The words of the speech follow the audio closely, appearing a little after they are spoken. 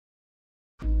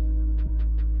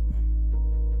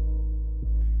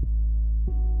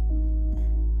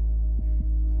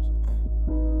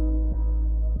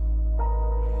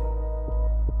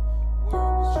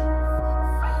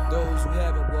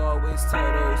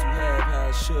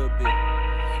should be.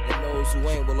 And those who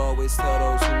ain't will always tell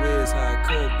those who is how it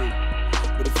could be.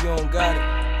 But if you don't got it,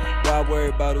 why worry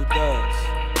about who does?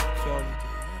 Feel me?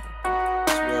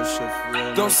 It's real shit for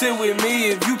real. Don't sit with me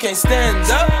if you can't stand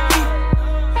up.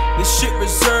 This shit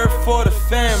reserved for the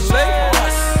family.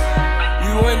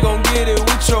 You ain't gon' get it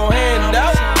with your hand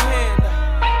out.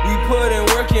 We put in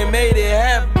work and made it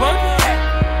happen.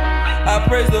 I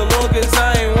praise the Lord cause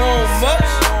I ain't want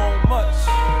much.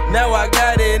 Now I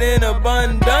got it in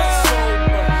abundance.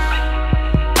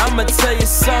 I'ma tell you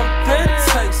something.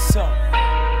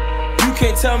 You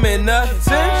can't tell me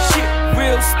nothing.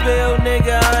 Real spill,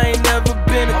 nigga, I ain't never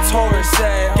been a tourist.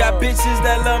 Got bitches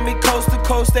that love me coast to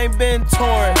coast, ain't been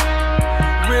torn.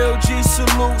 Real G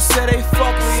salute, say they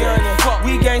fuck me on ya.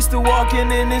 We gangsta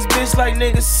walking in this bitch like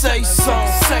niggas say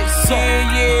something.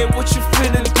 Yeah, what you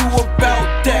finna do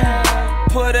about that?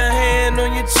 Put a hand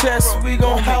on your chest, we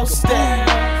gon' house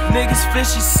that. Niggas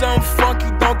fishy, something funky,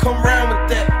 don't come round with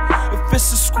that. If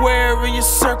it's a square in your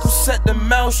circle, set the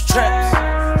mouse traps.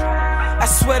 I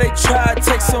swear they tried to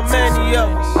take so many of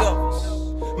us.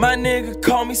 My nigga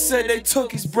called me, said they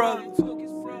took his brother.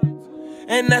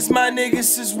 And that's my nigga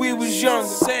since we was younger.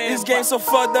 This game so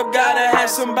fucked up, gotta have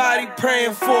somebody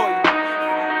praying for you.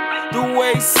 The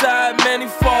wayside, man, he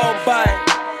fall by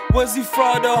it. Was he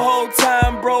fraud the whole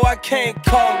time, bro? I can't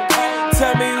call him.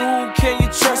 Tell me who can you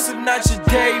trust if not your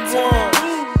day one?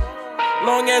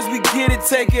 Long as we get it,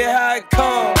 take it how it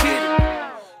comes.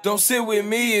 Don't sit with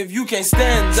me if you can't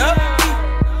stand up.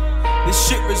 This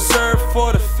shit reserved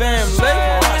for the family.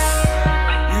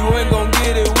 You ain't gon'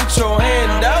 get it with your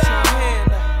hand out.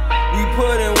 We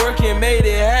put in work and made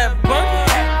it happen.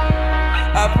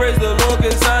 I praise the Lord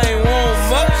cause I ain't want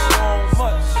much.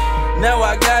 Now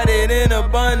I got it in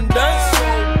abundance.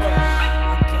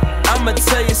 I'ma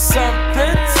tell you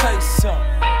something.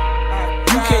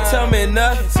 You can't tell me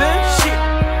nothing.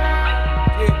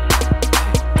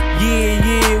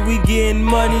 Yeah, we getting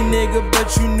money, nigga,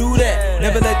 but you knew that.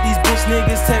 Never let these bitch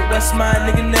niggas take what's mine,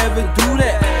 nigga, never do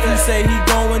that. You say he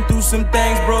going through some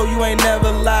things, bro, you ain't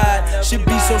never lied. Shit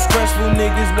be so stressful,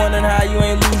 niggas wondering how you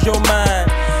ain't lose your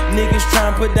mind. Niggas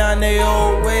tryna put down their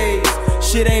old ways.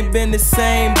 Shit ain't been the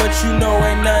same, but you know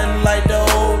ain't nothing like the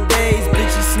old days.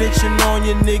 Bitches snitching on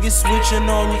you, niggas switching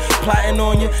on you, plotting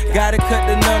on you. Gotta cut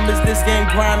the numbers, this game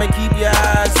grime and keep your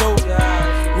eyes open.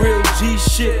 Real G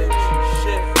shit.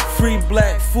 Free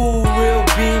black fool, real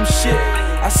beam shit.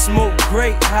 I smoke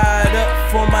great, hide up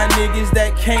for my niggas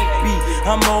that can't be.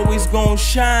 I'm always gon'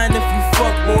 shine if you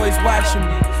fuck boys watching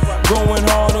me. Going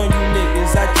hard on you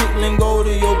niggas, I kick lingo to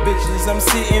your bitches. I'm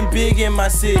sitting big in my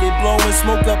city, blowing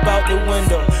smoke up out the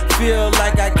window. Feel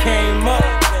like I came up,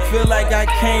 feel like I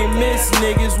can't miss.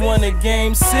 Niggas won a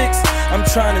game 6, I'm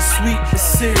trying to sweep the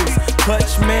series.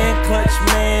 Clutch man,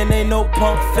 ain't no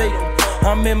pump fake.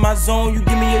 I'm in my zone, you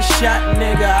give me a shot,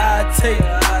 nigga, I take it.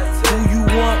 Who you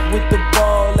want with the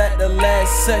ball at the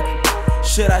last second?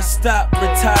 Should I stop,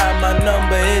 retire, my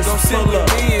number is don't sit with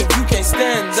me if you can't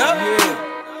stand up.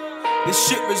 This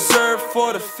shit reserved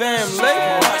for the family.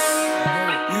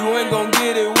 You ain't gon'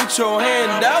 get it with your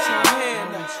hand out.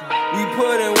 We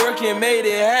put in work and made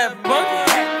it happen.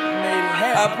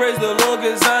 I praise the Lord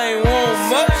cause I ain't want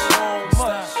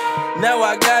much. Now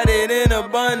I got it in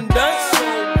abundance.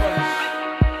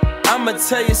 I'ma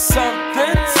tell you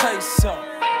something.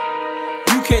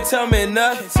 You can't tell me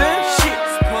nothing. Shit,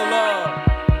 pull up.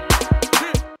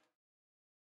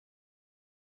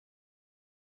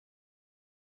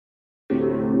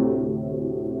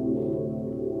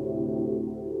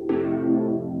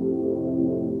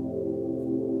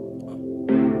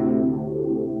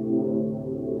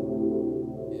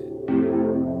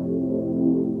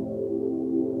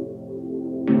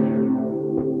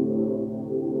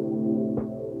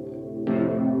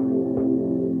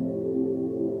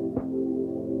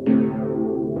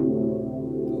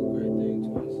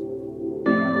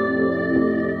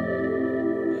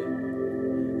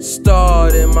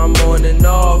 Starting my morning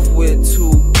off with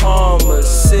 2 Palmers,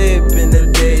 sipping the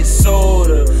day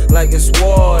soda like it's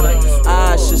water.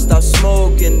 I should stop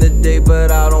smoking today,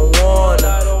 but I don't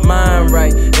wanna. Mind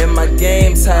right, and my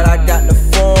game tight, I got the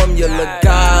formula.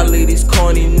 Golly, these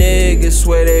corny niggas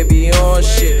swear they be on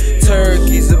shit.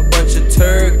 Turkeys, a bunch of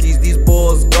turkeys, these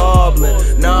bulls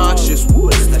gobbling. Noxious, woo,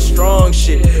 that's that strong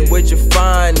shit. Where'd you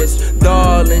find this?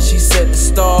 Darling, she said the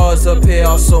stars up here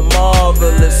are so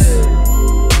marvelous.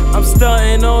 I'm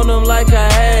stunting on them like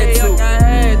I had to.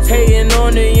 Hating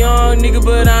on the young nigga,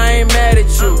 but I ain't mad at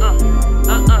you.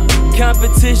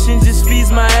 Competition just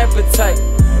feeds my appetite.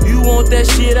 You want that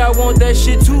shit, I want that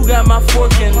shit too. Got my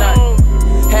fork and knife.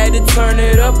 Had to turn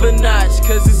it up a notch,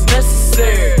 cause it's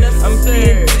necessary. I'm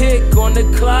getting tick on the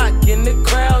clock in the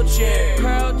crowd chair.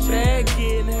 Bag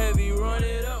it